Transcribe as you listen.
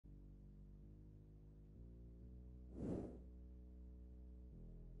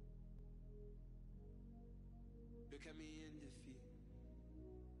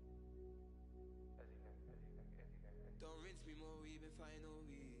even final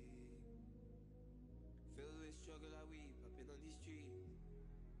week. Filled with struggle I weep, I've been on these streets.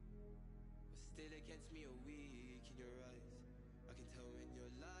 But still against me are weak in your eyes. I can tell when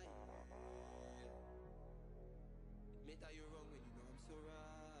you're lying. Admit that you're wrong when you know I'm so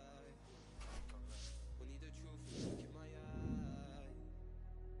right. Only the truth will look in my eye.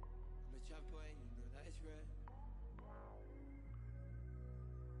 I'm a trap boy and you know that it's red.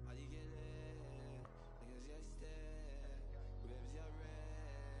 How do you get there? Niggas get stared. Revs are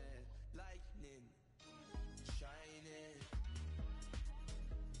red. Lightning shining.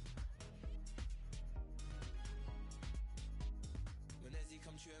 When as he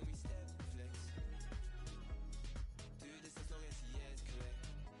come true and we step flex. Do this as long as he is correct.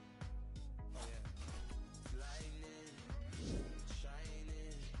 Oh yeah. It's lightning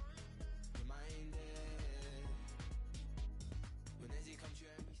shining. Reminded. When as he come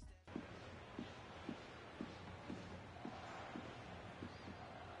true and we step.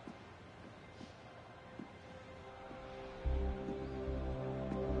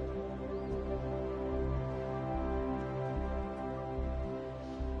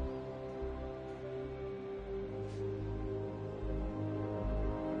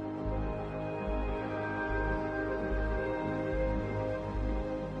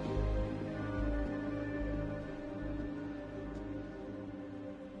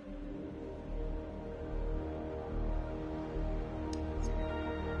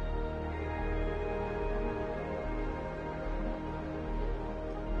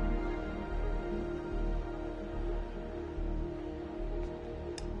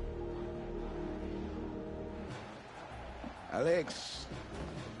 Alex,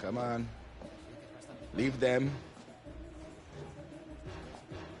 come on. Leave them.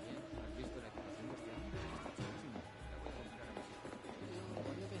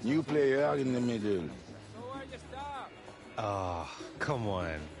 New player in the middle. Oh, come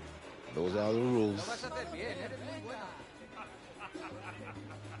on. Those are the rules.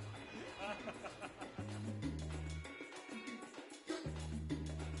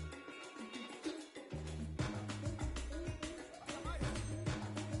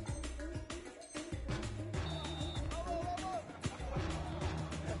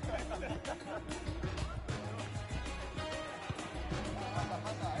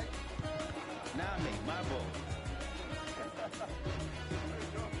 Now me, my ball.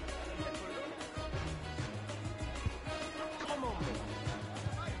 Come on, man.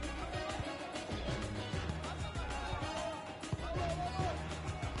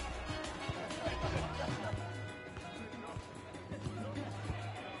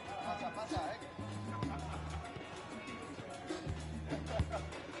 Pasa,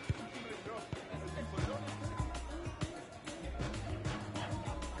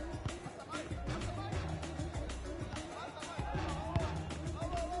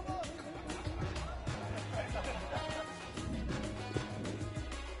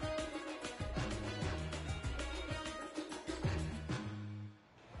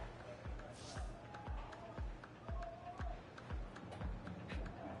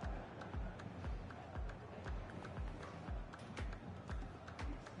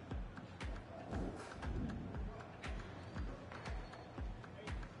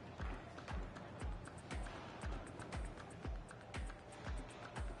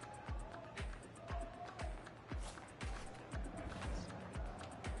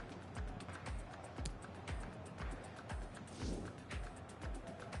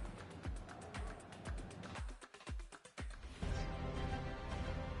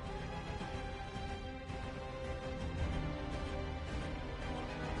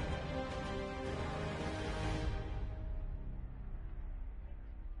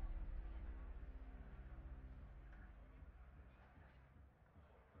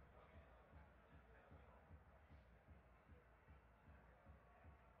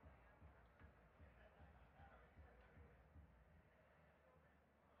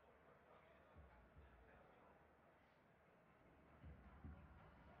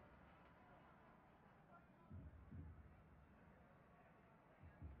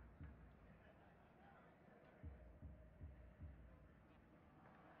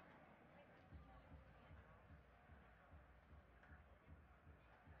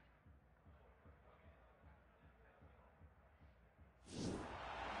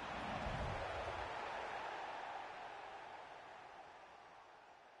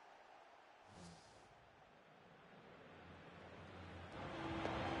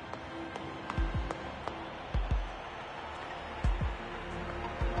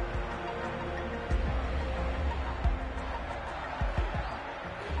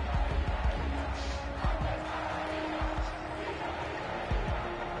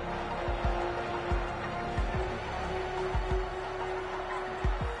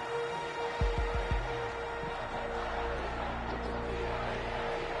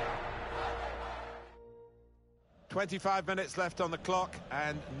 25 minutes left on the clock,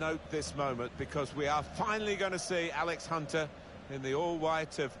 and note this moment, because we are finally going to see Alex Hunter in the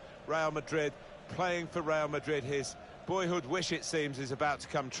all-white of Real Madrid, playing for Real Madrid. His boyhood wish, it seems, is about to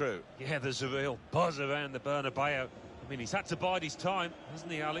come true. Yeah, there's a real buzz around the Bernabeu. I mean, he's had to bide his time, hasn't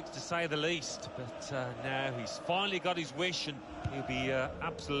he, Alex, to say the least. But now he's finally got his wish, and he'll be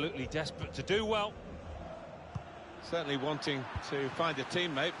absolutely desperate to do well. Certainly wanting to find a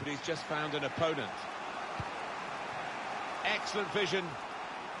teammate, but he's just found an opponent. Excellent vision.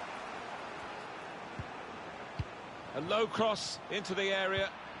 A low cross into the area.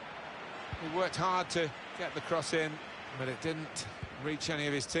 He worked hard to get the cross in, but it didn't reach any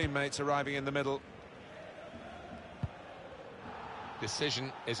of his teammates arriving in the middle.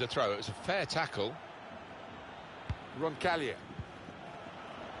 Decision is a throw. It was a fair tackle. Roncallier.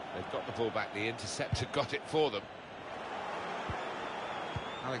 They've got the ball back. The interceptor got it for them.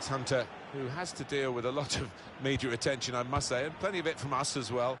 Alex Hunter, who has to deal with a lot of media attention, I must say, and plenty of it from us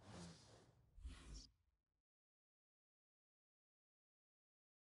as well.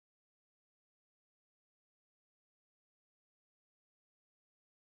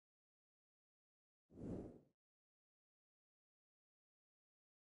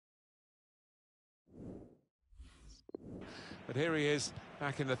 But here he is,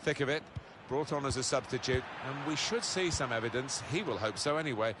 back in the thick of it, brought on as a substitute, and we should see some evidence, he will hope so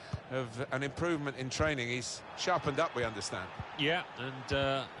anyway, of an improvement in training. He's sharpened up, we understand. Yeah,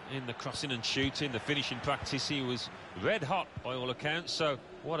 and in the crossing and shooting, the finishing practice, he was red hot by all accounts, so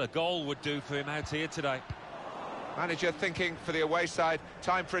what a goal would do for him out here today. Manager thinking for the away side,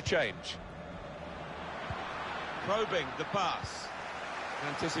 time for a change. Probing the pass,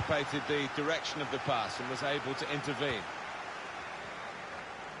 anticipated the direction of the pass and was able to intervene.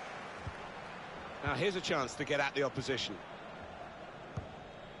 Now here's a chance to get at the opposition.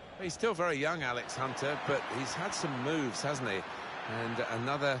 He's still very young, Alex Hunter, but he's had some moves, hasn't he? And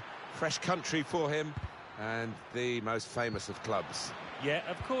another fresh country for him, and the most famous of clubs. Yeah,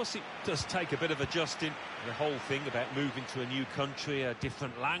 of course it does take a bit of adjusting, the whole thing about moving to a new country, a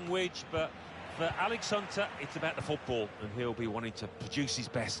different language, but for Alex Hunter, it's about the football, and he'll be wanting to produce his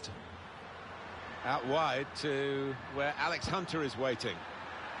best. Out wide to where Alex Hunter is waiting.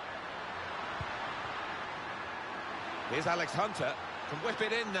 Here's Alex Hunter, can whip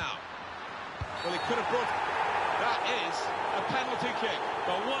it in now. Well, he could have brought... That is a penalty kick.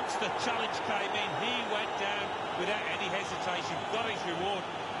 But once the challenge came in, he went down without any hesitation, got his reward.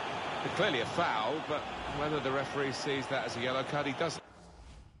 Clearly a foul, but whether the referee sees that as a yellow card, he doesn't.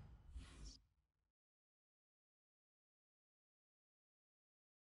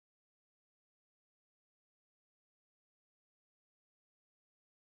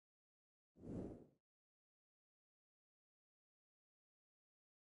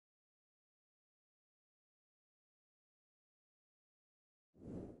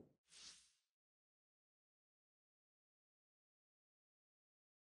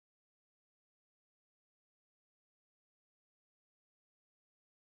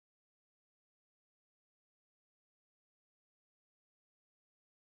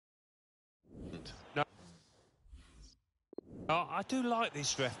 No, I do like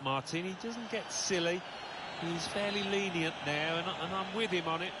this ref, Martin. He doesn't get silly. He's fairly lenient now, and I'm with him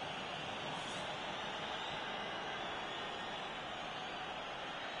on it.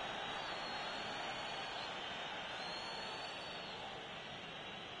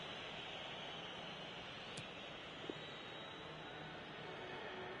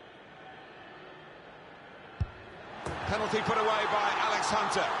 Penalty put away by Alex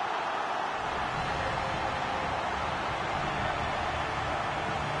Hunter.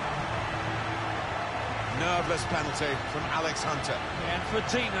 Nerveless penalty from Alex Hunter. And for a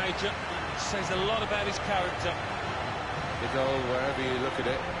teenager, it says a lot about his character. The goal, wherever you look at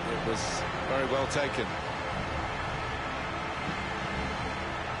it, it was very well taken.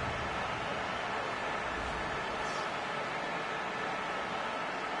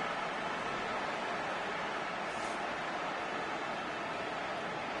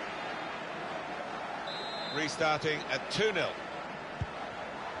 Restarting at 2-0.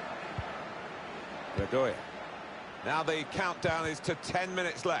 Bedoya. Now the countdown is to 10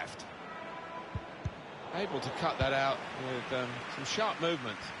 minutes left. Able to cut that out with some sharp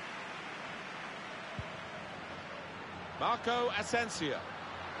movement. Marco Asensio.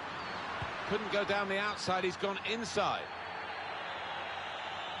 Couldn't go down the outside, he's gone inside.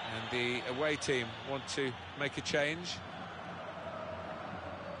 And the away team want to make a change.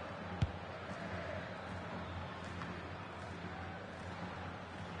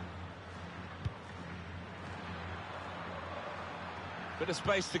 Bit of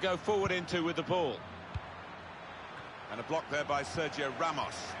space to go forward into with the ball. And a block there by Sergio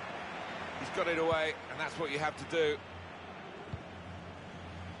Ramos. He's got it away, and that's what you have to do.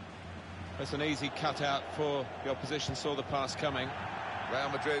 That's an easy cutout for the opposition, saw the pass coming. Real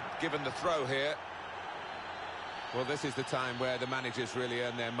Madrid given the throw here. Well, this is the time where the managers really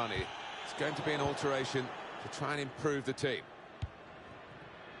earn their money. It's going to be an alteration to try and improve the team.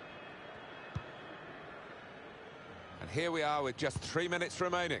 And here we are with just 3 minutes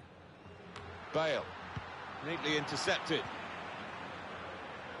remaining. Bale, neatly intercepted.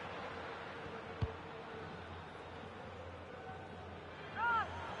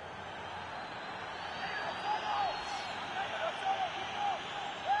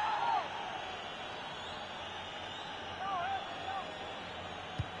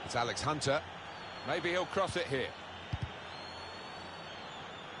 It's Alex Hunter. Maybe he'll cross it here.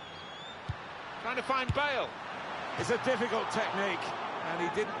 Trying to find Bale. It's a difficult technique, and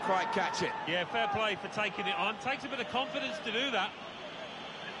he didn't quite catch it. Yeah, fair play for taking it on. Takes a bit of confidence to do that.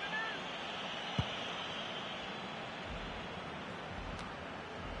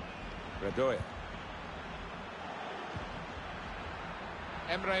 Redoya.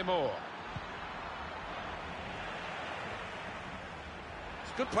 Emre Moore.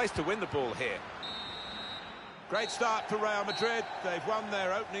 It's a good place to win the ball here. Great start for Real Madrid. They've won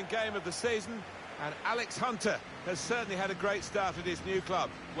their opening game of the season, and Alex Hunter has certainly had a great start at his new club.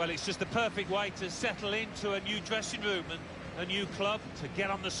 Well, it's just the perfect way to settle into a new dressing room and a new club, to get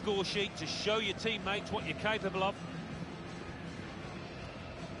on the score sheet, to show your teammates what you're capable of.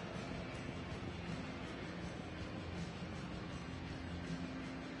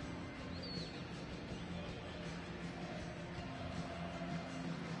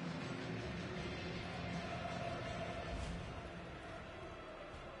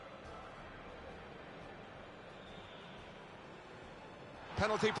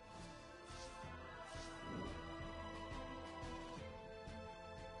 Penalty.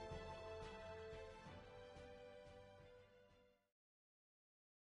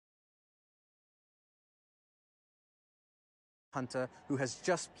 Hunter, who has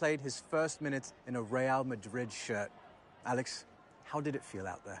just played his first minutes in a Real Madrid shirt. Alex, how did it feel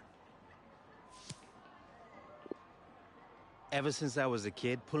out there? Ever since I was a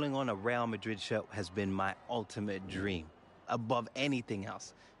kid, pulling on a Real Madrid shirt has been my ultimate dream, above anything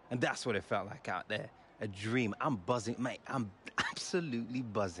else. And that's what it felt like out there, a dream. I'm buzzing, mate, I'm absolutely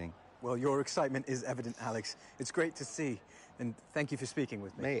buzzing. Well, your excitement is evident, Alex. It's great to see, and thank you for speaking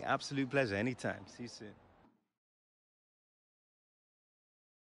with me. Mate, absolute pleasure, anytime. See you soon.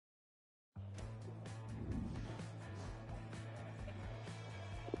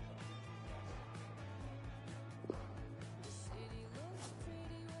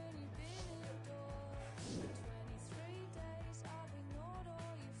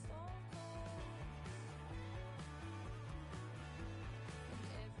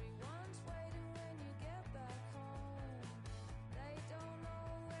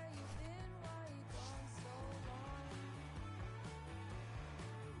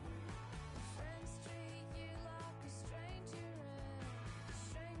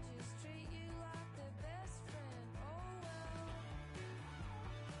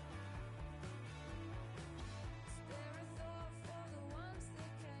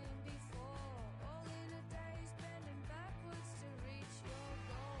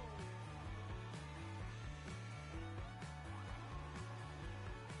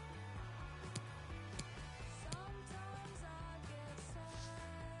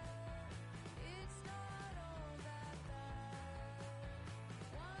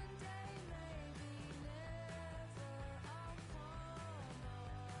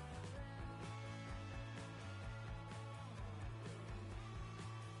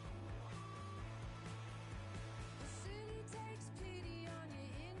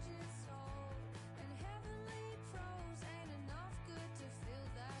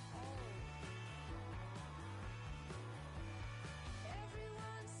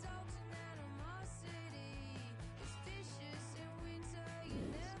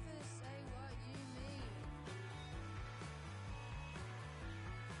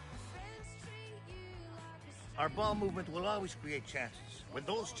 Our ball movement will always create chances. When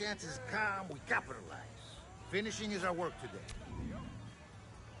those chances come, we capitalize. Finishing is our work today.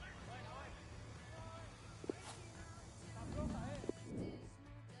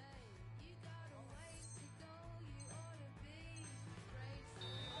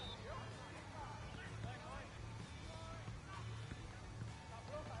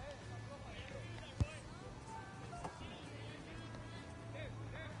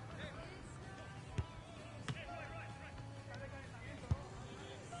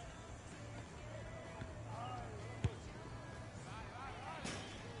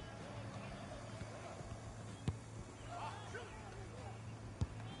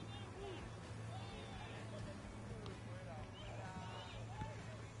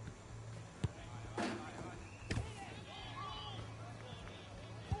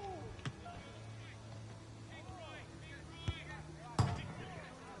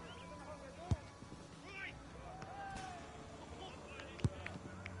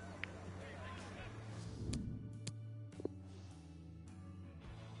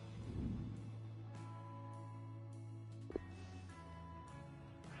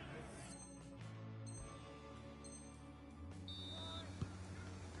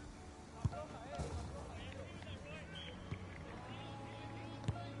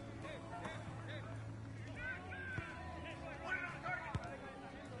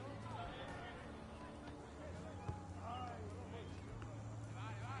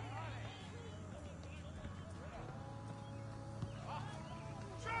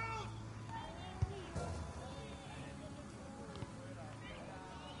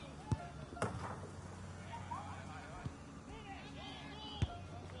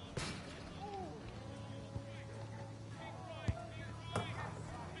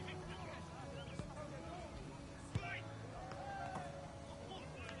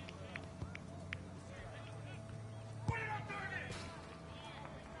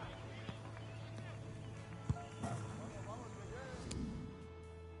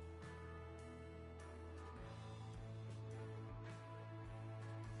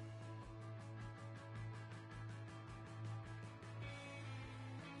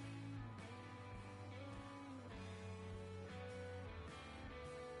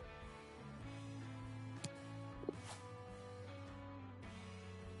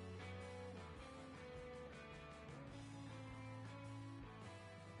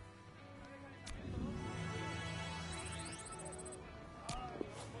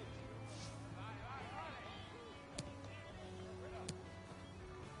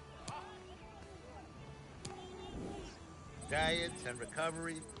 diet and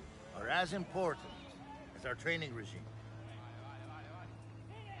recovery are as important as our training regime.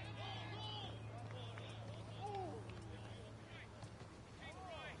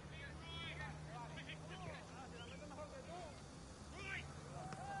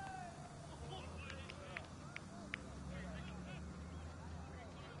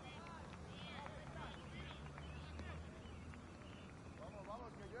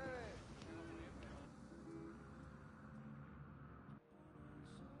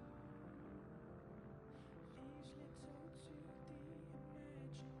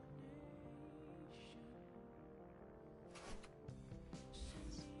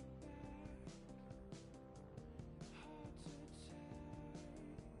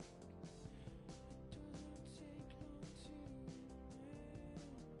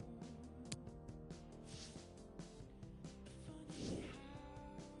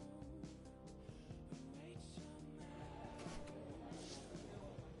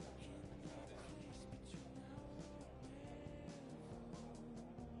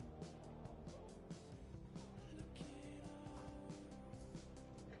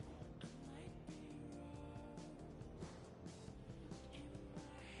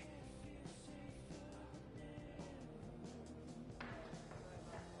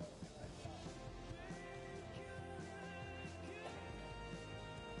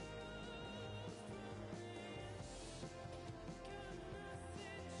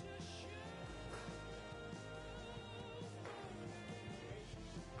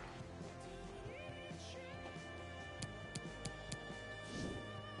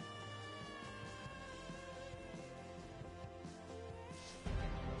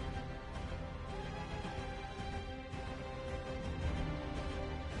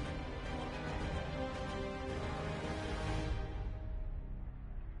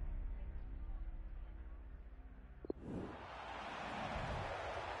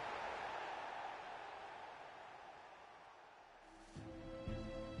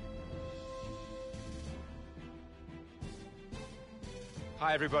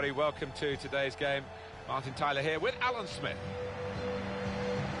 Hi everybody, welcome to today's game. Martin Tyler here with Alan Smith.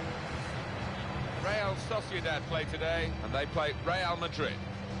 Real Sociedad play today, and they play Real Madrid.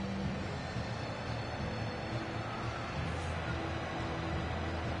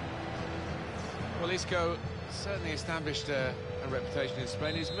 Well, Isco certainly established a reputation in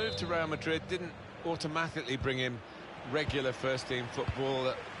Spain. His move to Real Madrid didn't automatically bring him regular first-team football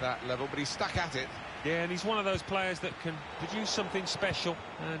at that level, but he stuck at it. Yeah, and he's one of those players that can produce something special,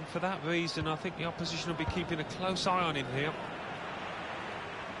 and for that reason I think the opposition will be keeping a close eye on him here.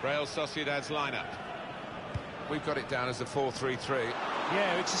 Real Sociedad's lineup. We've got it down as a 4-3-3.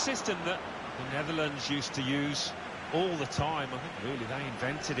 Yeah, it's a system that the Netherlands used to use all the time. I think really they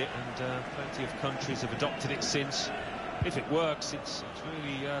invented it, and plenty of countries have adopted it since. If it works, it's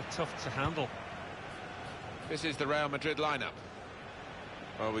really tough to handle. This is the Real Madrid lineup.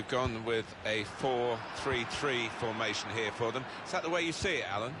 Well, we've gone with a 4-3-3 formation here for them. Is that the way you see it,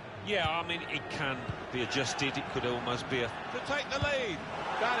 Alan? Yeah, I mean, it can be adjusted. It could almost be a... To take the lead.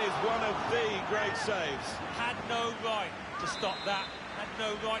 That is one of the great saves. Had no right to stop that. Had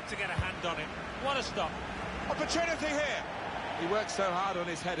no right to get a hand on it. What a stop. Opportunity here. He works so hard on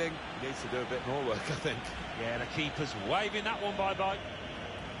his heading. He needs to do a bit more work, I think. Yeah, the keeper's waving that one bye-bye.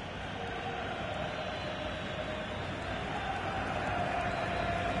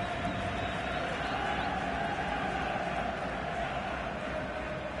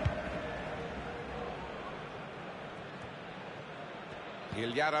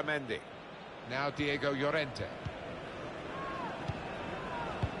 Mendy. Now Diego Llorente.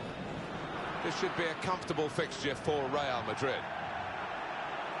 This should be a comfortable fixture for Real Madrid.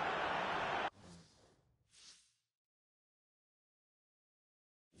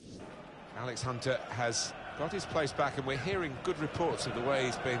 Alex Hunter has got his place back, and we're hearing good reports of the way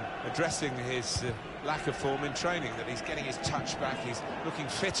he's been addressing his lack of form in training, that he's getting his touch back, he's looking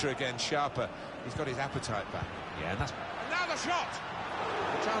fitter again, sharper, he's got his appetite back. Yeah, and that's... And now the shot!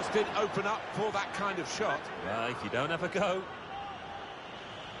 The chance did open up for that kind of shot. Well, if you don't have a go...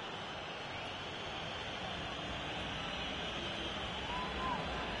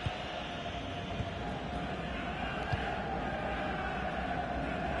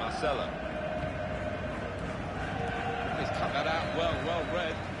 Marcelo. He's cut that out well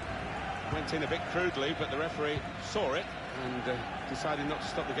read. Went in a bit crudely, but the referee saw it and decided not to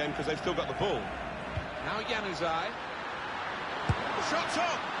stop the game because they've still got the ball. Now Januzaj. The shot's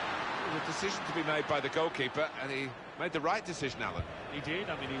on! It was a decision to be made by the goalkeeper, and he made the right decision, Alan. He did.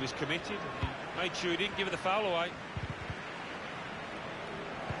 I mean, he was committed. He made sure he didn't give the foul away.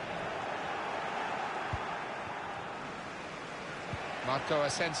 Marco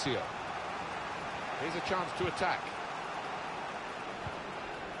Asensio. Here's a chance to attack.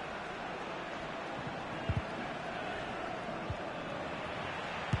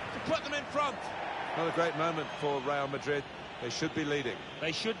 To put them in front. Another great moment for Real Madrid. They should be leading.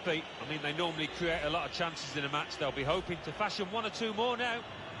 They should be. I mean, they normally create a lot of chances in a match. They'll be hoping to fashion one or two more now.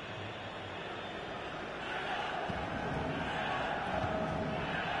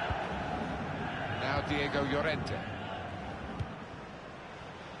 Now Diego Llorente.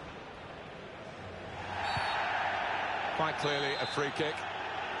 Quite clearly a free kick.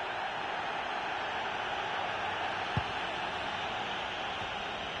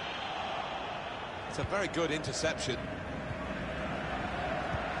 It's a very good interception.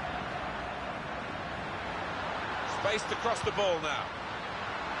 Spaced across the ball now.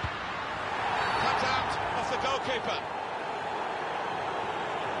 Cut out off the goalkeeper.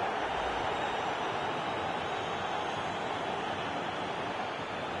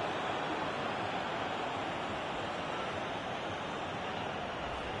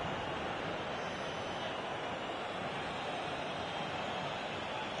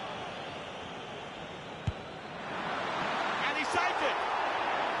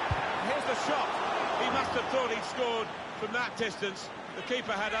 The shot. He must have thought he'd scored from that distance. The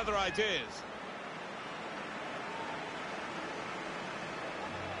keeper had other ideas.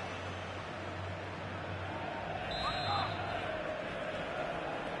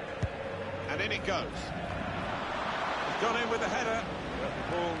 And in it goes. He's gone in with a header, but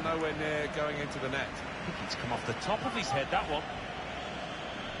the ball nowhere near going into the net. I think it's come off the top of his head, that one.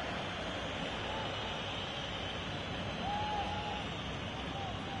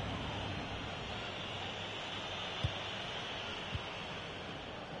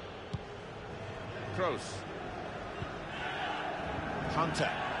 Kroos.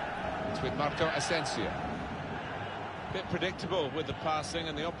 Hunter. It's with Marco Asensio. Bit predictable with the passing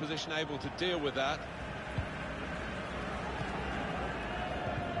and the opposition able to deal with that.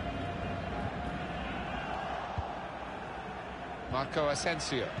 Marco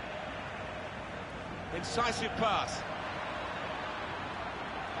Asensio. Incisive pass.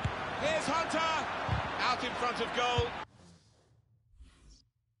 Here's Hunter. Out in front of goal.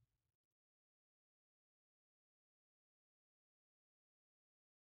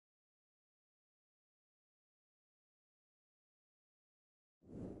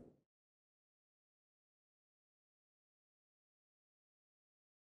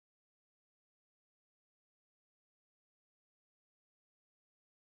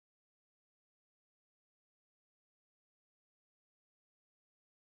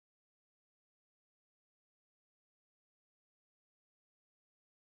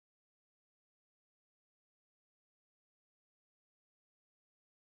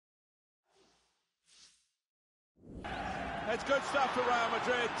 It's good stuff for Real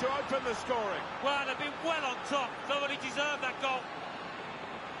Madrid to open the scoring. Well, they've been well on top. Somebody deserved that goal.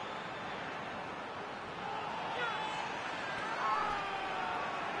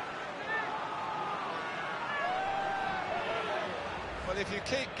 Well, if you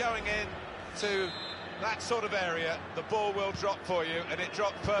keep going in to that sort of area, the ball will drop for you, and it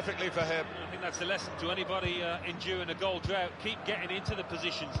dropped perfectly for him. I think that's the lesson to anybody enduring a goal drought. Keep getting into the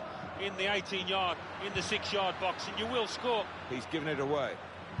positions in the 18-yard, in the 6-yard box, and you will score. He's given it away.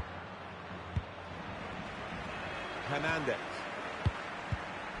 Hernandez.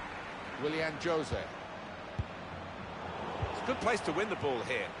 Willian Jose. It's a good place to win the ball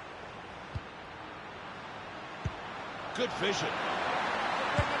here. Good vision.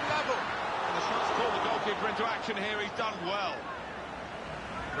 Bring him level. And the shot's called the goalkeeper into action here. He's done well.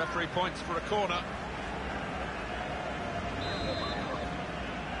 Referee points for a corner.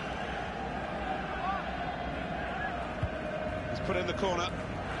 He's put in the corner.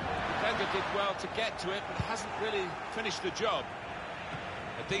 Defender did well to get to it, but hasn't really finished the job.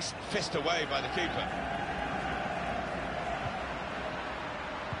 A decent fist away by the keeper.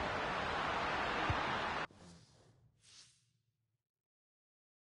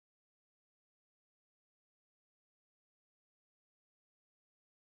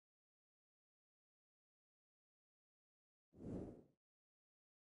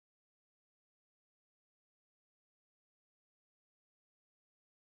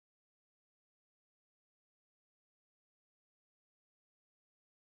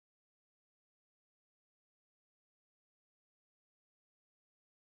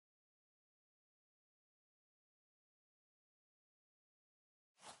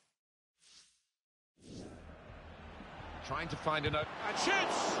 Trying to find an open... And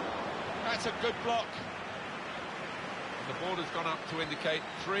shoots! That's a good block. And the ball has gone up to indicate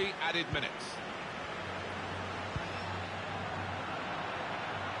 3 added minutes.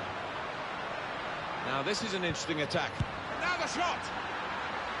 Now this is an interesting attack. Now the shot!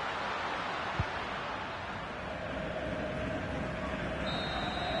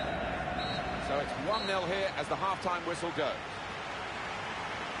 So it's 1-0 here as the half-time whistle goes.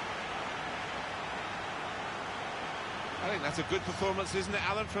 I think that's a good performance, isn't it,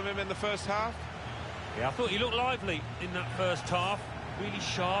 Alan, from him in the first half? Yeah, I thought he looked lively in that first half. Really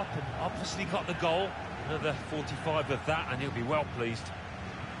sharp and obviously got the goal. Another 45 of that and he'll be well pleased.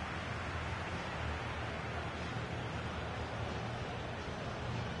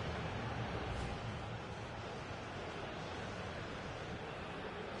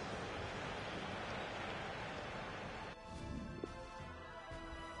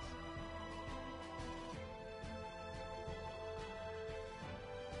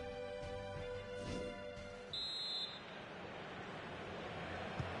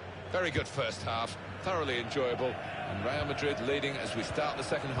 Very good first half, thoroughly enjoyable, and Real Madrid leading as we start the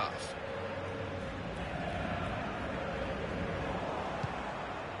second half.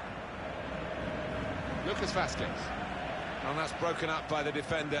 Lucas Vasquez. And that's broken up by the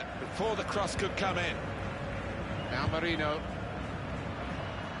defender before the cross could come in. Now Marino.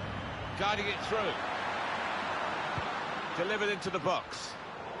 Guiding it through. Delivered into the box.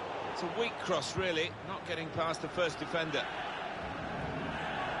 It's a weak cross, really, not getting past the first defender.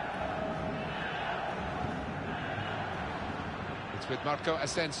 It's with Marco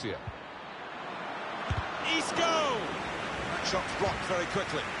Asensio. Isco! That shot's blocked very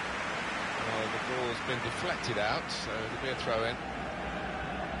quickly. Well, the ball's been deflected out, so it'll be a throw-in.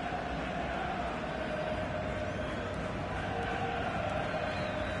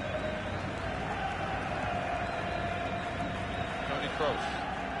 Toni Kroos.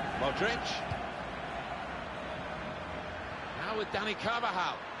 Modric. Now with Dani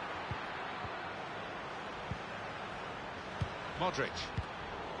Carvajal. Modric.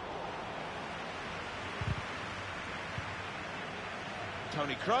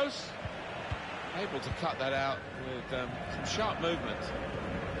 Toni Kroos. Able to cut that out with some sharp movement.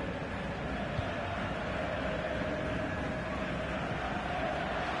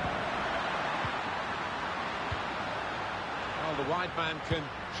 Well, the wide man can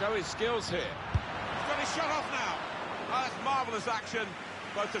show his skills here. He's got his shot off now. Oh, that's marvellous action.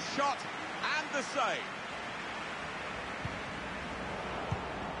 Both the shot and the save.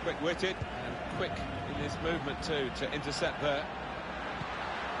 Quick-witted and quick in his movement too to intercept there.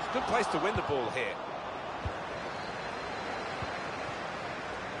 It's a good place to win the ball here.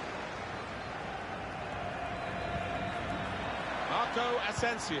 Marco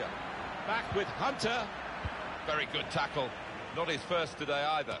Asensio. Back with Hunter. Very good tackle. Not his first today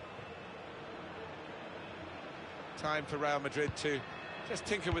either. Time for Real Madrid to just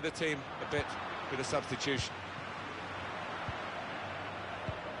tinker with the team a bit with a substitution.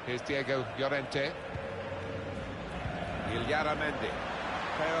 Here's Diego Llorente. Illarramendi.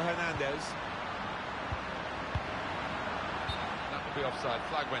 Teo Hernandez. That would be offside.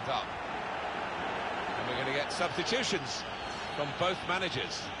 Flag went up. And we're going to get substitutions from both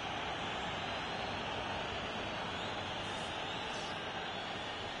managers.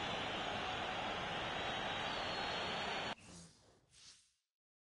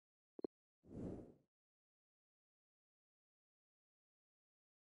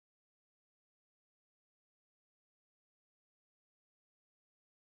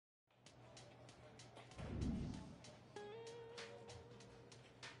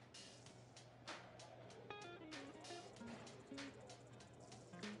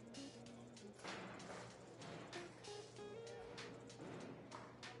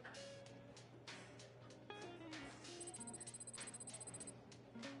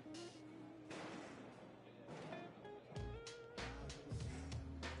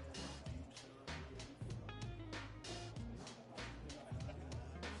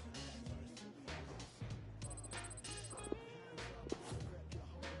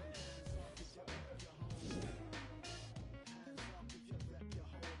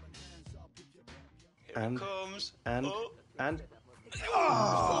 And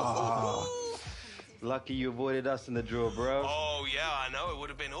lucky you avoided us in the draw, bro. Oh yeah, I know. It would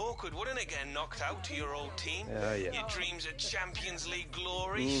have been awkward, wouldn't it, getting knocked out to your old team? Yeah. Your dreams of Champions League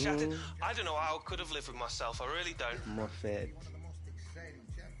glory shattered. I don't know how I could have lived with myself. I really don't. More fit.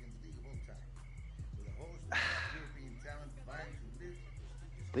 At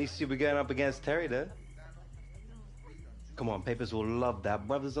least you'll be going up against Terry, though. Come on, Papers will love that.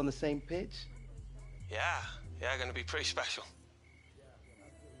 Brothers on the same pitch. Yeah, going to be pretty special.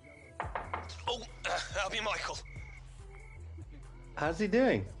 Oh, that'll be Michael. How's he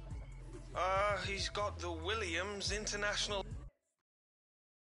doing? He's got the Williams International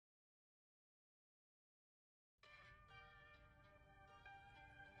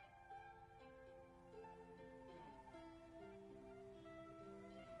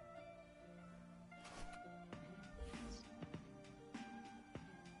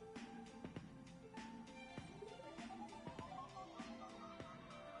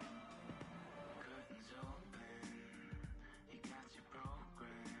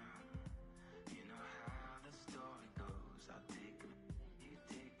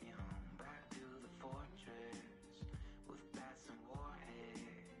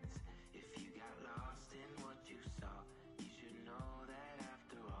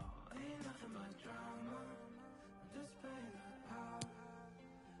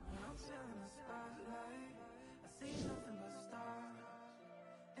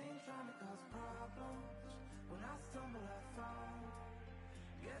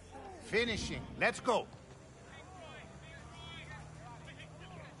Finishing. Let's go.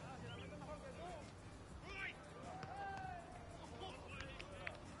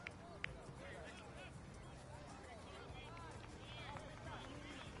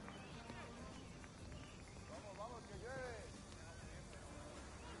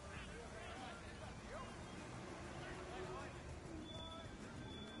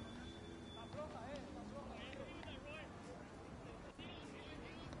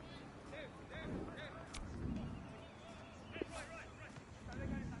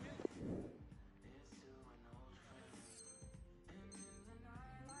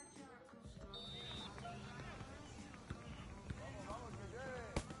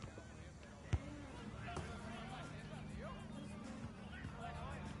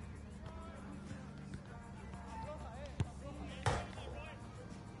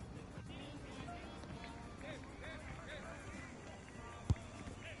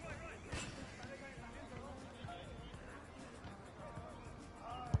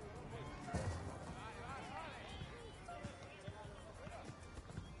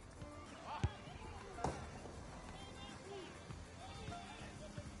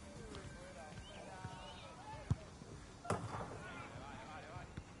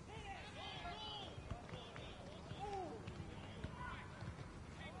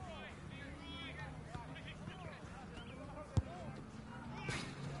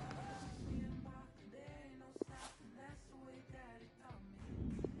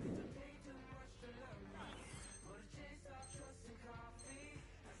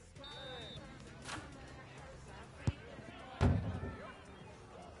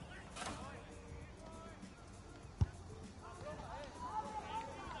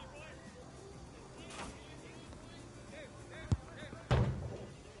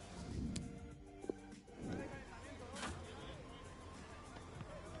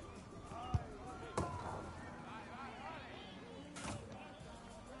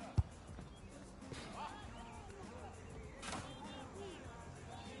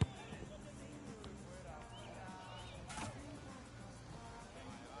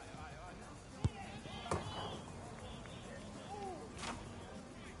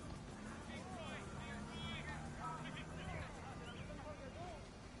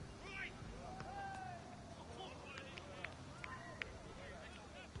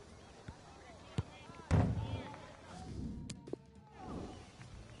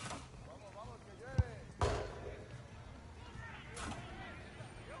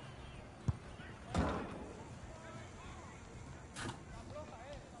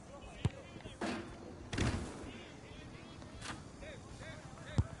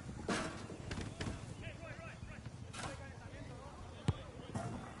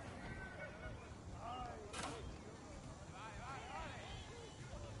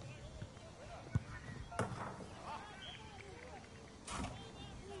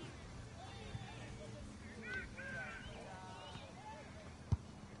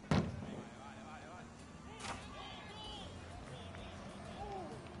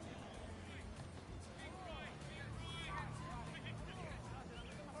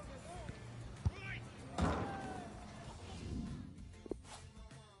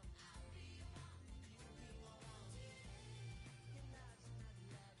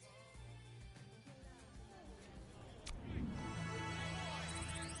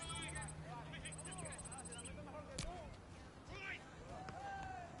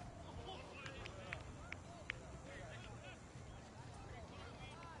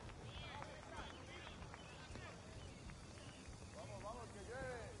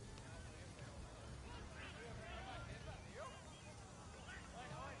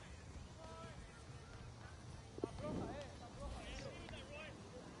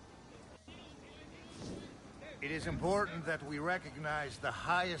 It is important that we recognize the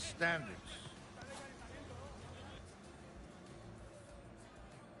highest standards.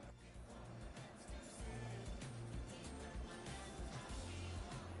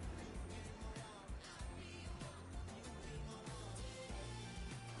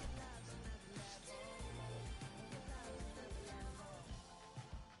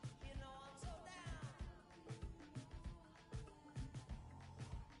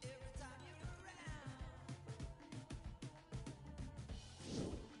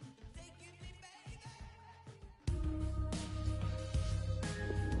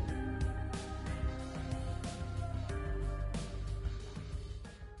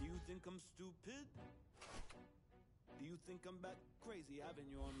 stupid? Do you think I'm back crazy, having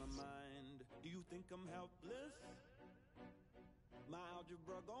you on my mind? Do you think I'm helpless? My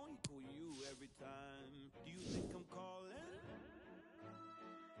algebra gon' equal you every time. Do you think I'm calling?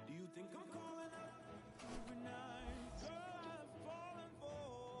 Do you think I'm calling out every night? Girl, I'm falling for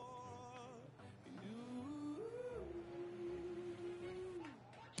you.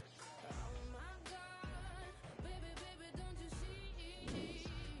 Oh my God, baby, baby, don't you see?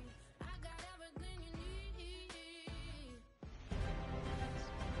 I got everything you need.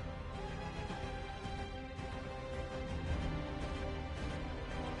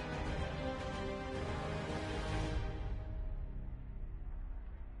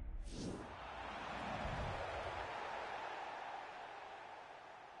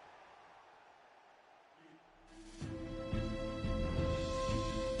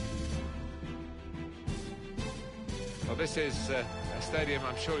 Well, this is a stadium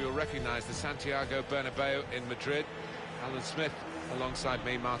I'm sure you'll recognise, the Santiago Bernabeu in Madrid. Alan Smith alongside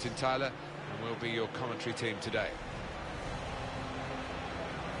me, Martin Tyler, and we'll be your commentary team today.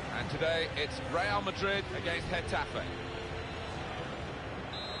 And today it's Real Madrid against Getafe.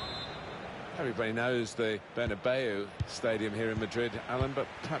 Everybody knows the Bernabeu stadium here in Madrid, Alan, but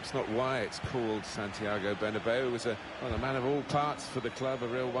perhaps not why it's called Santiago Bernabeu. He was a man of all parts for the club, a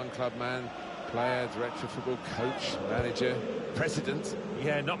real one-club man. Player, director of football, coach, manager, president.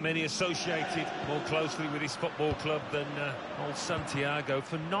 Yeah, not many associated more closely with his football club than old Santiago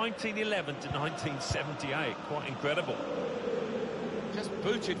from 1911 to 1978. Quite incredible. Just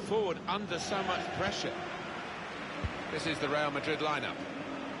booted forward under so much pressure. This is the Real Madrid lineup.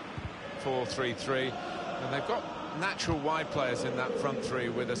 4-3-3. And they've got natural wide players in that front three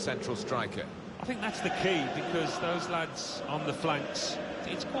with a central striker. I think that's the key, because those lads on the flanks,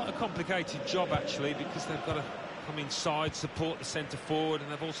 it's quite a complicated job actually, because they've got to come inside, support the centre forward,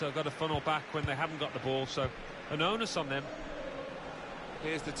 and they've also got to funnel back when they haven't got the ball, so an onus on them.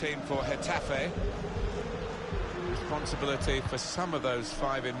 Here's the team for Getafe. Responsibility for some of those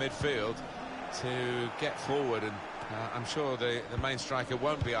five in midfield to get forward, and I'm sure the main striker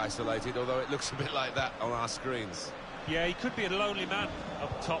won't be isolated, although it looks a bit like that on our screens. Yeah, he could be a lonely man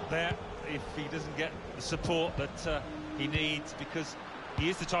up top there if he doesn't get the support that he needs, because he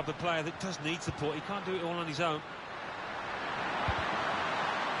is the type of player that does need support. He can't do it all on his own.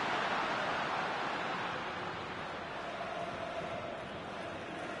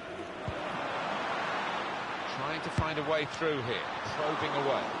 Trying to find a way through here, probing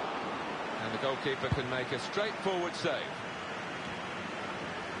away. And the goalkeeper can make a straightforward save.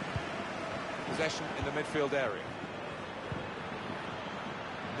 Possession in the midfield area.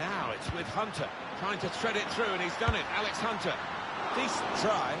 Now it's with Hunter, trying to thread it through, and he's done it. Alex Hunter. Decent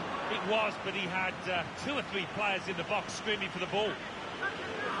try. It was, but he had 2 or 3 players in the box screaming for the ball.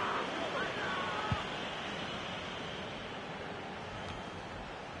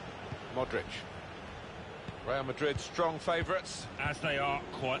 Modric. Real Madrid strong favourites. As they are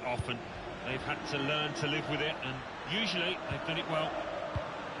quite often. They've had to learn to live with it, and usually they've done it well.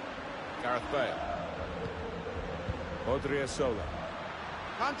 Gareth Bale. Odriozola.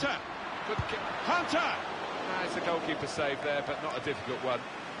 Hunter! Good kick. Hunter! It's a goalkeeper save there, but not a difficult one.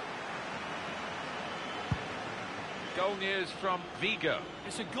 Goal news from Vigo.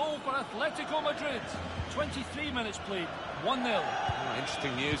 It's a goal for Atletico Madrid. 23 minutes played, 1-0. Oh,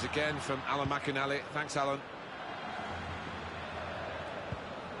 interesting news again from Alan McInally. Thanks, Alan.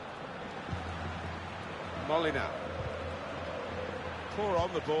 Molina. Poor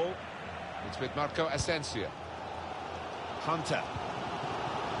on the ball. It's with Marco Asensio. Hunter.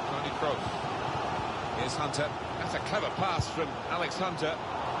 Tony Kroos. Here's Hunter. That's a clever pass from Alex Hunter.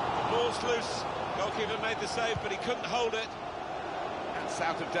 The ball's loose. Goalkeeper made the save, but he couldn't hold it. That's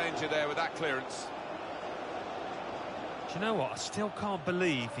out of danger there with that clearance. Do you know what? I still can't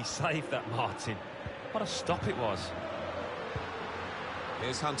believe he saved that, Martin. What a stop it was.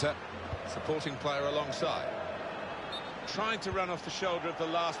 Here's Hunter, supporting player alongside. Trying to run off the shoulder of the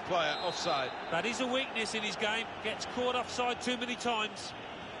last player, offside. That is a weakness in his game. Gets caught offside too many times.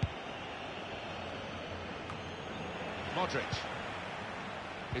 Modric.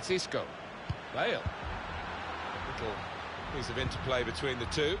 It's Isco. Bale. Little piece of interplay between the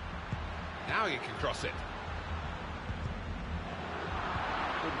two. Now you can cross it.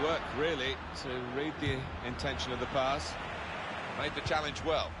 Good work, really, to read the intention of the pass. Made the challenge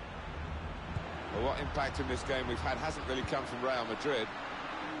well. Well, what impact in this game we've had hasn't really come from Real Madrid.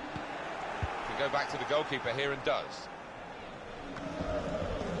 Can go back to the goalkeeper here and does.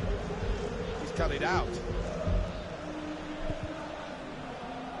 He's cut it out.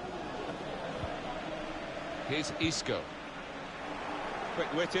 Here's Isco.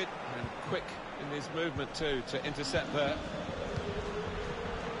 Quick-witted and quick in his movement too to intercept there.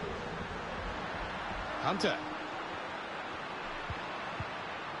 Hunter.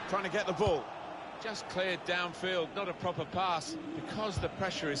 trying to get the ball. Just cleared downfield, not a proper pass, because the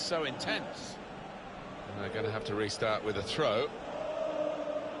pressure is so intense. And they're going to have to restart with a throw.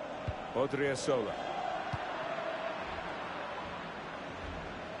 Odriozola.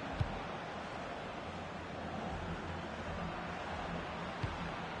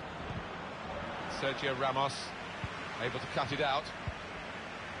 Sergio Ramos, able to cut it out.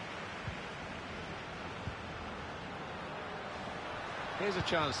 Here's a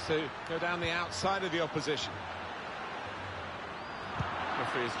chance to go down the outside of the opposition. The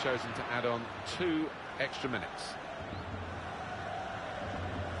referee has chosen to add on 2 extra minutes.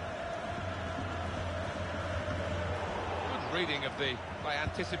 Good reading of by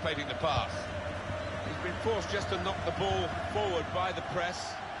anticipating the pass. He's been forced just to knock the ball forward by the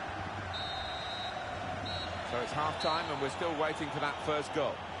press. So it's half-time and we're still waiting for that first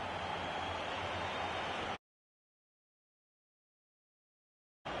goal.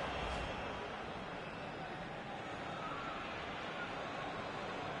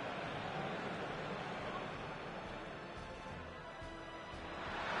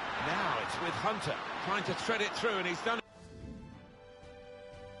 Now it's with Hunter, trying to thread it through, and he's done it.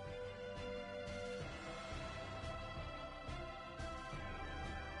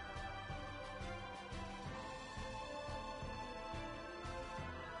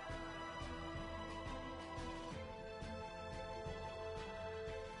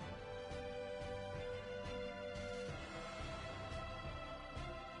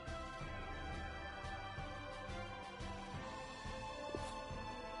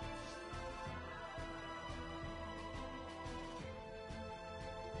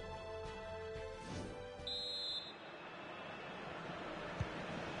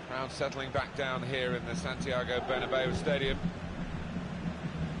 Crowd settling back down here in the Santiago Bernabeu Stadium.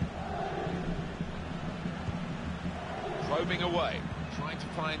 Probing away, trying to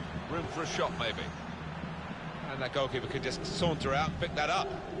find room for a shot maybe. And that goalkeeper can just saunter out and pick that up.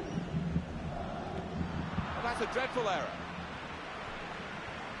 Well, that's a dreadful error.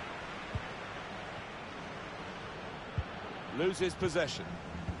 Loses possession.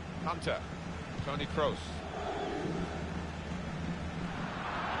 Hunter, Toni Kroos.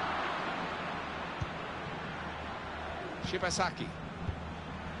 Shibasaki.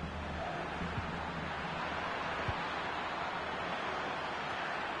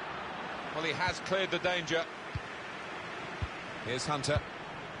 Well, he has cleared the danger. Here's Hunter.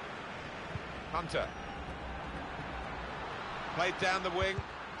 Hunter. Played down the wing,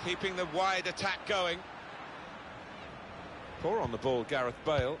 keeping the wide attack going. Poor on the ball, Gareth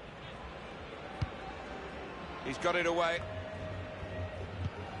Bale. He's got it away.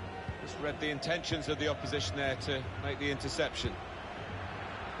 Just read the intentions of the opposition there to make the interception.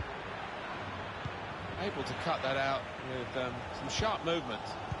 Able to cut that out with some sharp movement.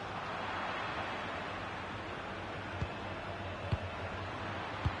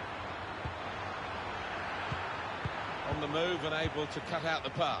 On the move and able to cut out the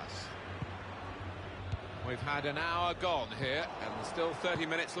pass. We've had an hour gone here and still 30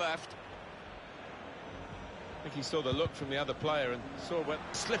 minutes left. I think he saw the look from the other player and saw what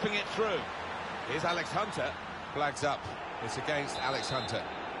slipping it through. Here's Alex Hunter. Flags up. It's against Alex Hunter.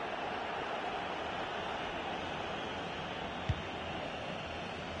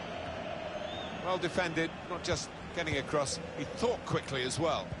 Well defended, not just getting across, he thought quickly as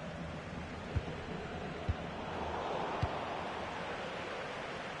well.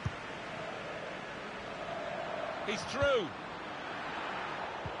 He's through.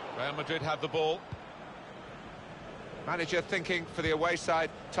 Real Madrid have the ball. Manager thinking for the away side,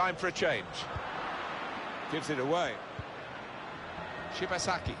 time for a change. Gives it away.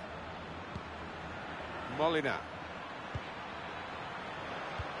 Shibasaki. Molina.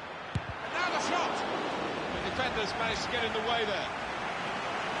 And now the shot! The defenders managed to get in the way there.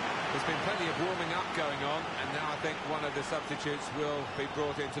 There's been plenty of warming up going on, and now I think one of the substitutes will be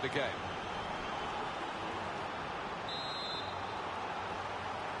brought into the game.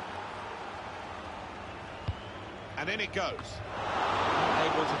 And in it goes.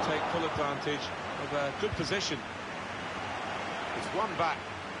 Able to take full advantage of a good position. It's one back.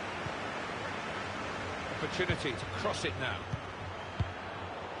 Opportunity to cross it now.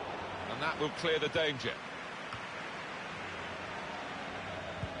 And that will clear the danger.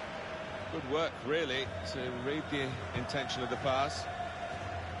 Good work, really, to read the intention of the pass.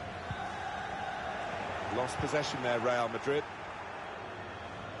 Lost possession there, Real Madrid.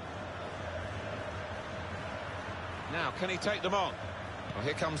 Now, can he take them on? Well,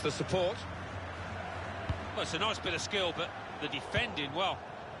 here comes the support. Well, it's a nice bit of skill, but the defending, well,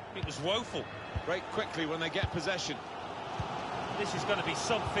 it was woeful. Break quickly when they get possession. this is going to be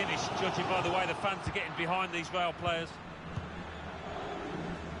some finish, judging by the way the fans are getting behind these Real players.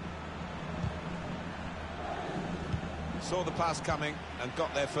 Saw the pass coming and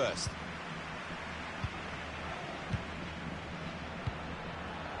got there first.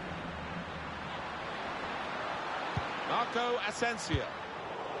 Marco Asensio.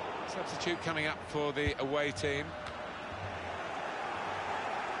 Substitute coming up for the away team.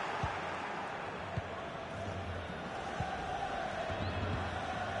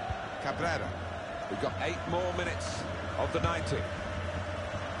 Cabrera. We've got 8 more minutes of the 90.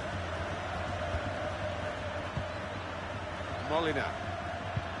 Molina.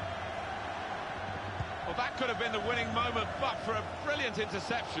 Well, that could have been the winning moment, but for a brilliant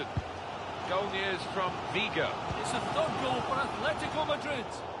interception. Goal news from Vigo. It's a third goal for Atletico Madrid.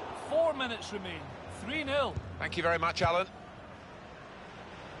 4 minutes remain. 3-0. Thank you very much, Alan.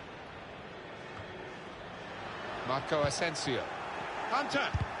 Marco Asensio. Hunter.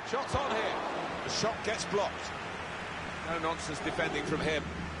 Shots on here. The shot gets blocked. No nonsense defending from him.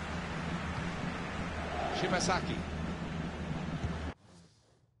 Shimasaki.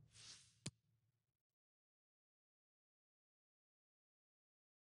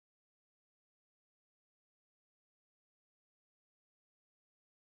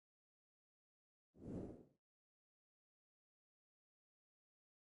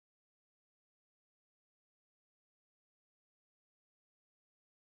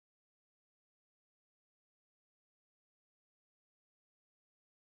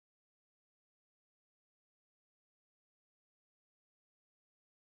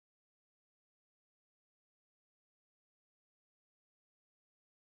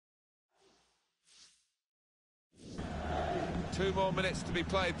 Two more minutes to be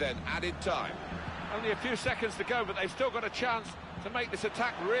played then, added time. Only a few seconds to go, but they've still got a chance to make this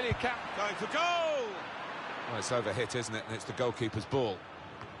attack really count. Going for goal! Well, it's overhit, isn't it? And it's the goalkeeper's ball.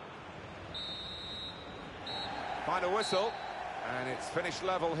 Final whistle, and it's finished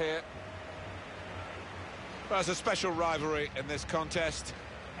level here. Well, there's a special rivalry in this contest.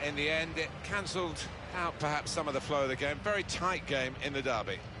 In the end, it cancelled out perhaps some of the flow of the game. Very tight game in the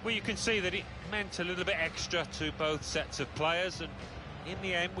derby. Well, you can see that it meant a little bit extra to both sets of players, and in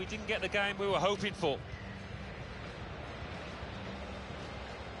the end we didn't get the game we were hoping for.